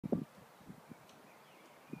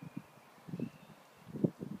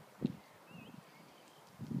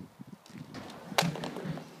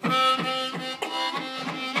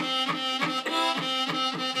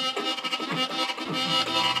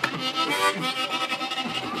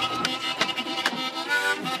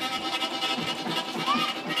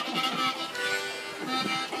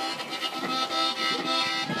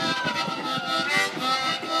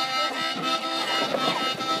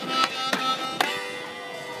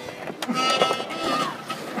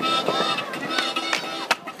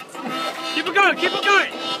Keep it going, keep it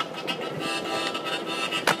going!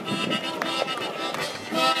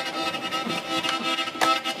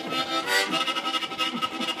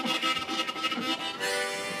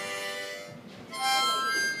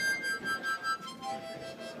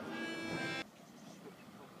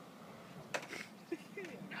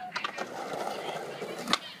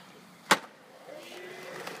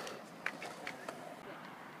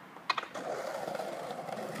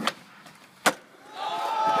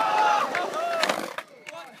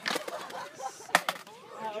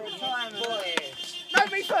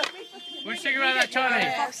 What do you think about that, Charlie?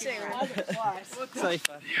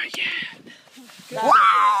 Safer. Yeah.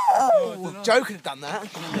 Wow! Joe could have done that.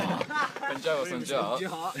 Ben Joe or some jar.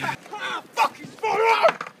 Fucking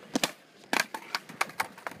fire!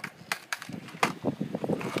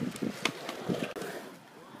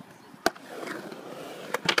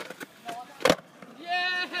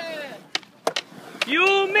 Yeah! You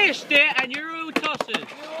all missed it and you're all tossers.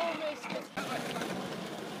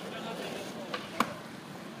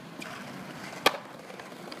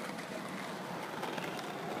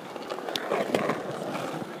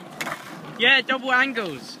 Yeah, double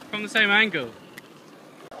angles from the same angle.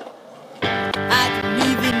 I don't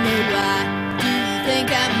even know why. Do you think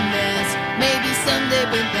I'm a mess? Maybe someday,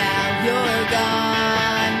 but now you're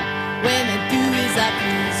gone. When I do as I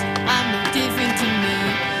please, I'm no different to me.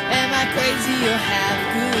 Am I crazy or have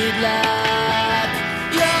good luck?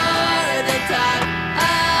 You're the talk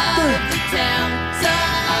of the town, so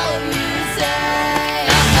you say.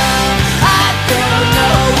 I don't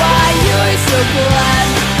know why you're so glad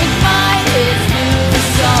when mine is filled with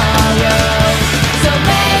sorrow. So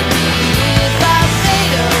maybe if I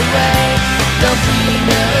fade away, there'll be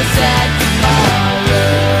no sad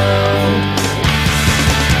tomorrow.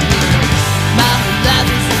 My whole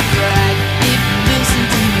life is a drag if you listen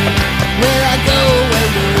to me. Will I go away?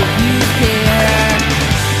 Will you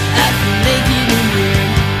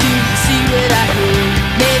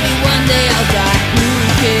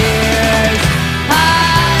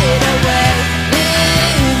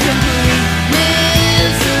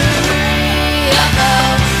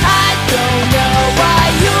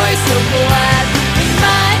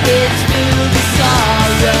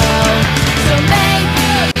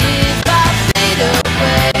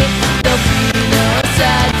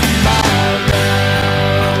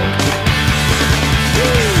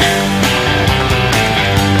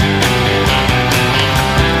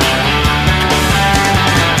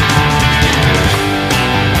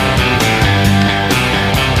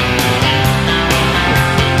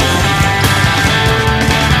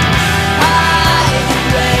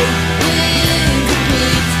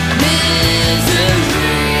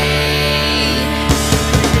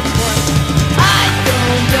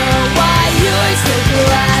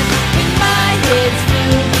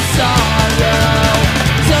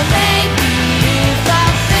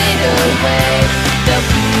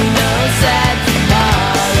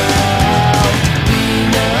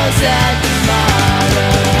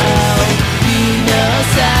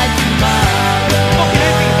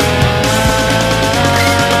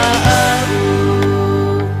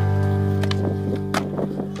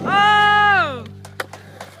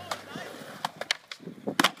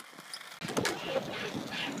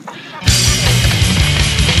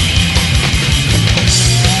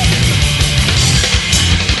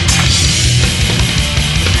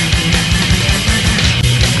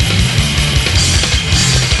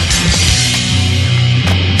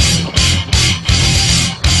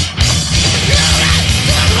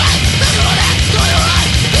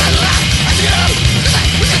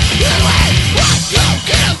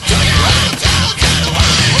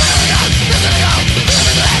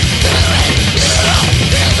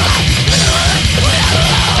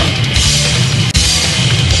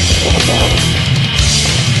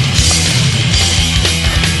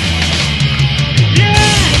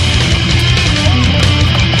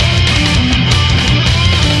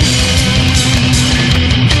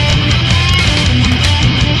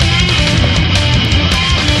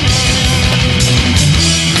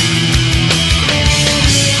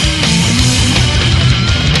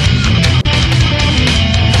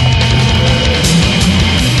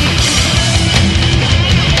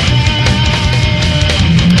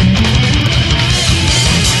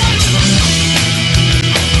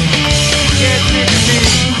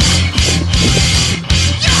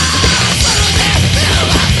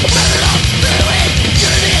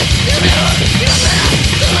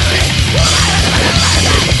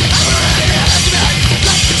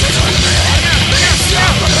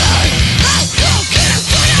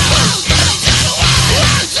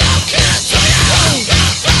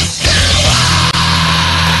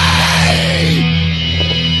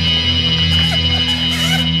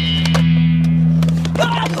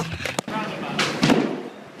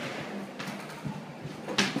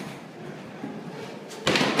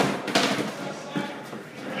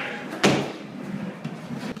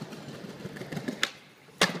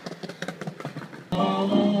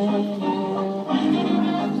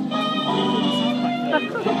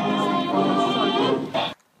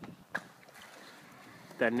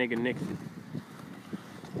that nigga Nixon.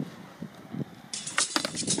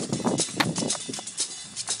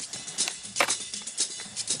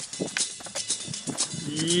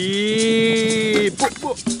 Yeah,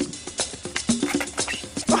 boop.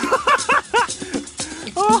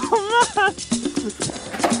 Oh man!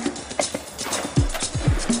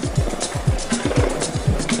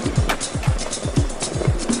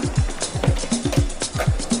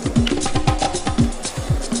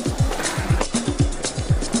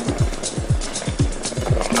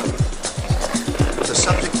 The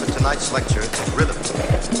subject for tonight's lecture is rhythm.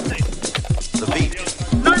 The beat.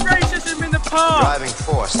 No racism in the park! Driving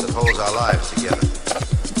force that holds our lives together.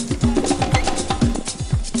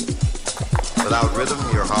 Without rhythm,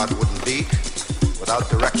 your heart wouldn't beat. Without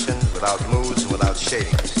direction, without moods, and without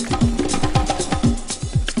shadings.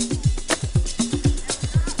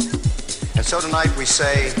 And so tonight we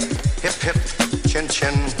say, hip hip, chin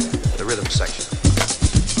chin, the rhythm section.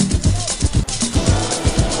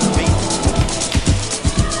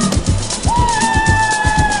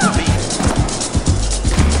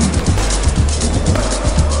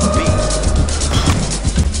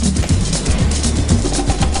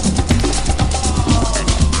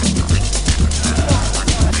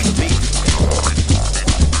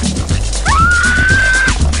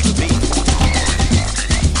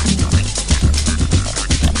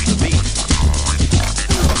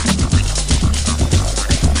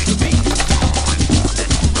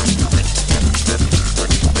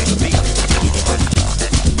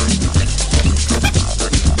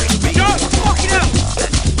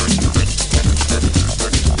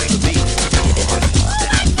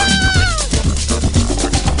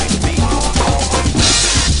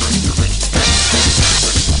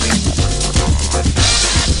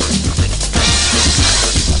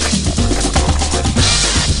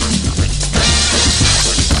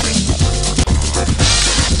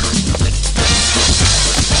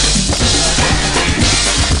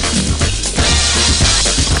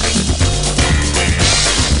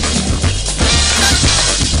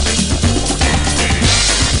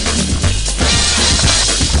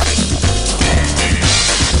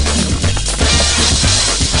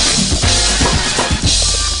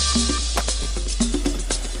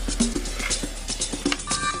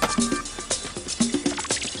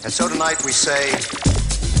 And so tonight we say,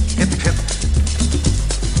 hip hip,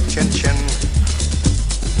 chin chin,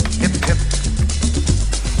 hip hip,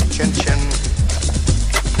 chin chin,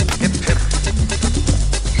 hip hip,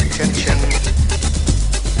 chin chin, hip hip,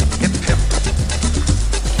 chin chin, hip hip,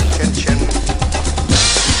 chin chin,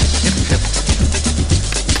 hip hip,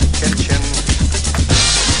 chin chin,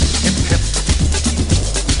 hip hip,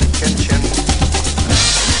 chin chin.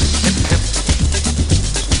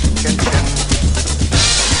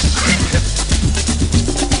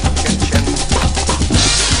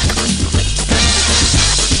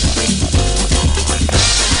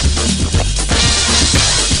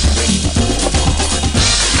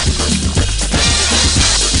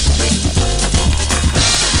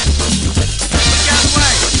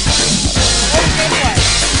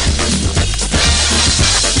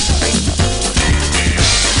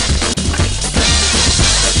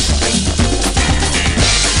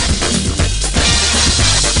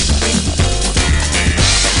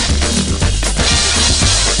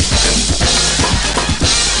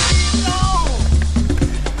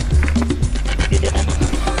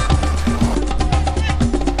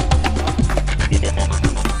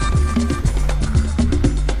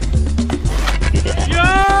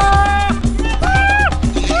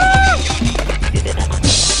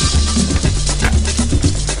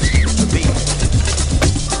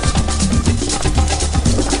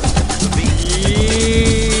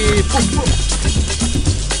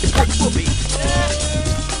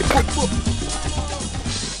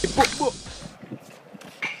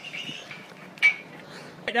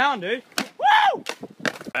 Down, dude. Woo!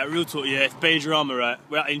 Real talk, yeah, it's beige armor, right?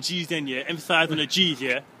 We're out in G's then, yeah. Emphasize on the G's,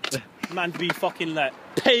 yeah. Man to be fucking like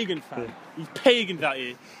pagan fan. These pagans out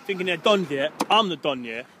here thinking they're dons, yeah. I'm the don,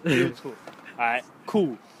 yeah. Real talk. Alright,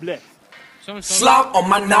 cool, bless. Slob on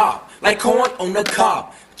my knob, like corn on the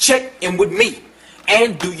cob. Check in with me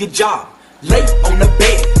and do your job. Lay on the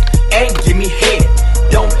bed and give me head.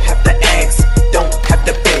 Don't have to ask, don't have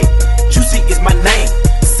to beg. Juicy is my name,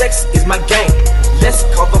 sex is my game. Let's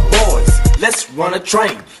call the boys, let's run a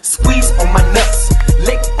train. Squeeze on my nuts,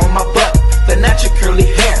 lick on my butt. The natural curly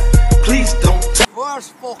hair, please don't touch.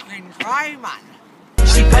 First fucking try, man.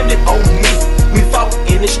 She blamed it on me, we fought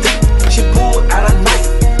in the street. She pulled out a knife,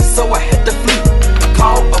 so I had to flee.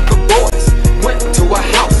 Call up the boys, went to a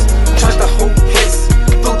house. Charged the whole place,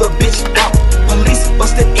 threw the bitch out. Police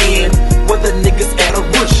busted in, where the niggas at a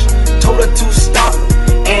room.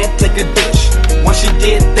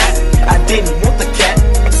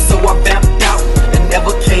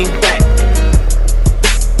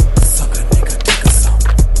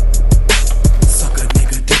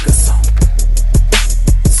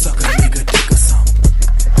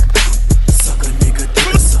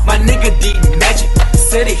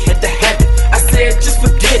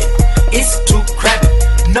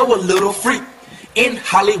 in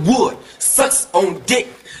Hollywood, sucks on dick,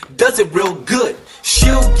 does it real good.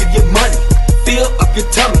 She'll give you money, fill up your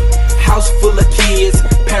tummy. House full of kids,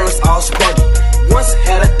 parents all scruggy. Once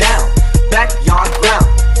had her down, backyard ground.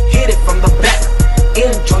 Hit it from the back,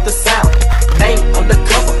 enjoy the sound. Name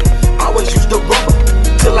undercover, always use the rubber.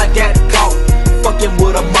 Till I got caught, fucking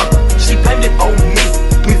with a mother. She blamed it on me,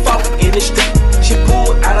 we fought in the street. She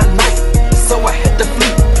pulled out a knife, so I had to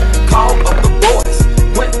flee. Called up the boys,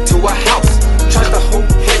 went to a house. Charged the whole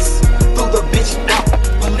place, threw the bitch out.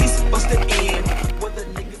 Police busted in, where the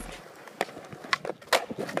niggas.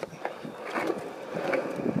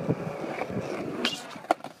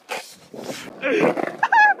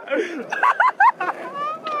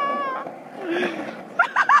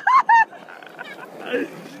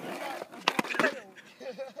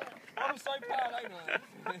 I'm so proud, ain't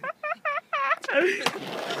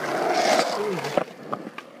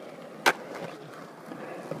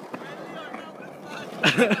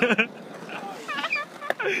I?